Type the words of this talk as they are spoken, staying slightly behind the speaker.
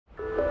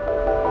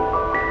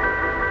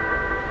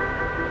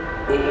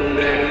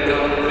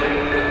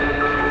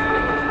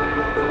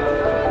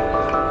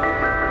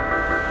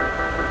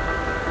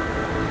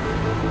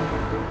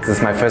This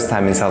is my first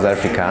time in South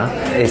Africa.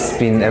 It's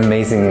been an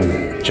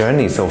amazing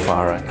journey so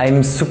far.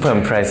 I'm super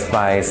impressed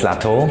by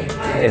Slato.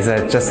 It's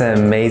just an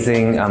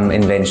amazing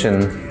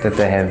invention that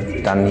they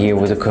have done here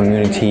with the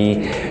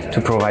community to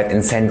provide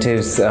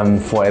incentives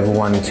for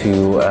everyone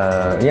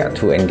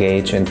to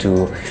engage and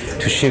to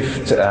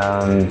shift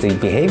the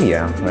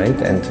behavior,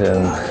 right, and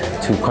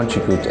to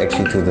contribute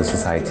actually to the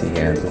society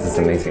here. This is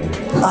amazing.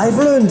 I've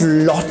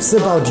learned lots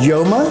about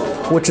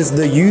Yoma, which is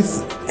the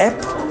youth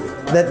app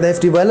that they've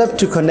developed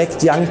to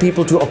connect young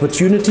people to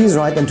opportunities,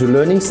 right, and to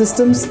learning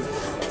systems.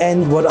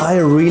 And what I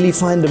really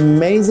find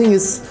amazing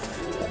is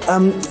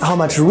how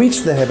much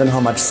reach they have and how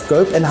much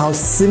scope and how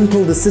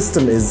simple the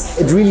system is.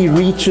 It really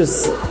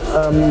reaches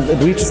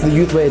the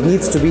youth where it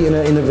needs to be in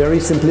a very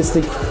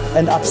simplistic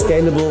and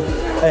upscalable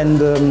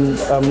and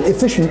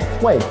efficient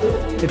way.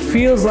 It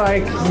feels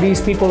like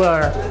these people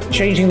are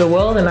changing the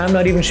world, and I'm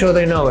not even sure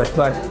they know it,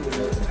 but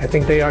I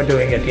think they are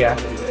doing it, yeah.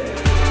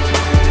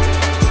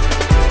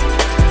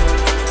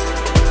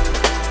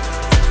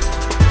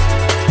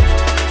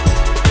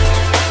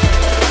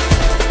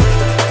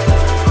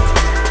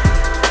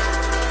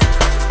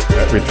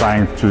 We're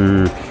trying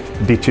to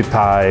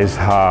digitize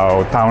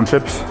how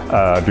townships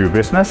do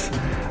business,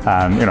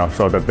 and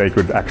so that they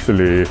could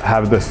actually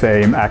have the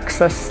same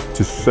access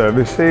to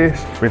services.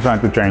 We're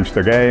trying to change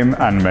the game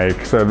and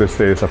make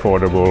services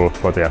affordable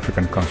for the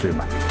African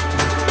consumer.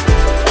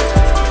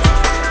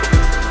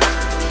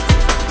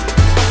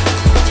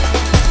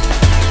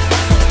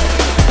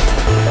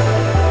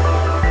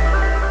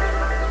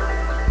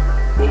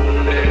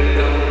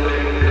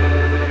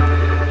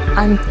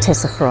 I'm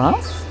d.safari,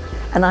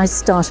 and I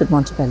started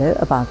Montebello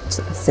about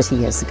 30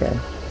 years ago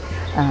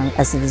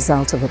as a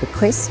result of a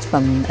bequest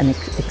from an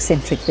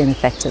eccentric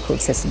benefactor called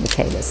Sesame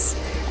Michaelis.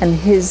 And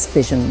his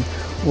vision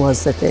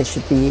was that there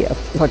should be a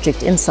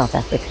project in South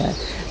Africa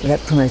that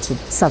promoted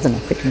Southern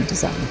African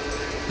design.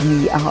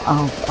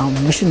 Our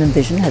mission and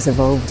vision has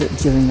evolved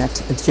during the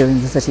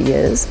 30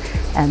 years,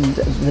 and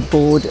the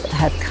board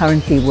have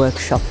currently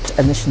workshopped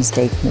a mission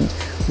statement,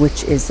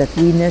 which is that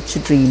we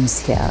nurture dreams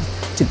here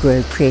to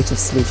grow creative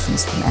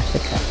solutions from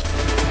Africa.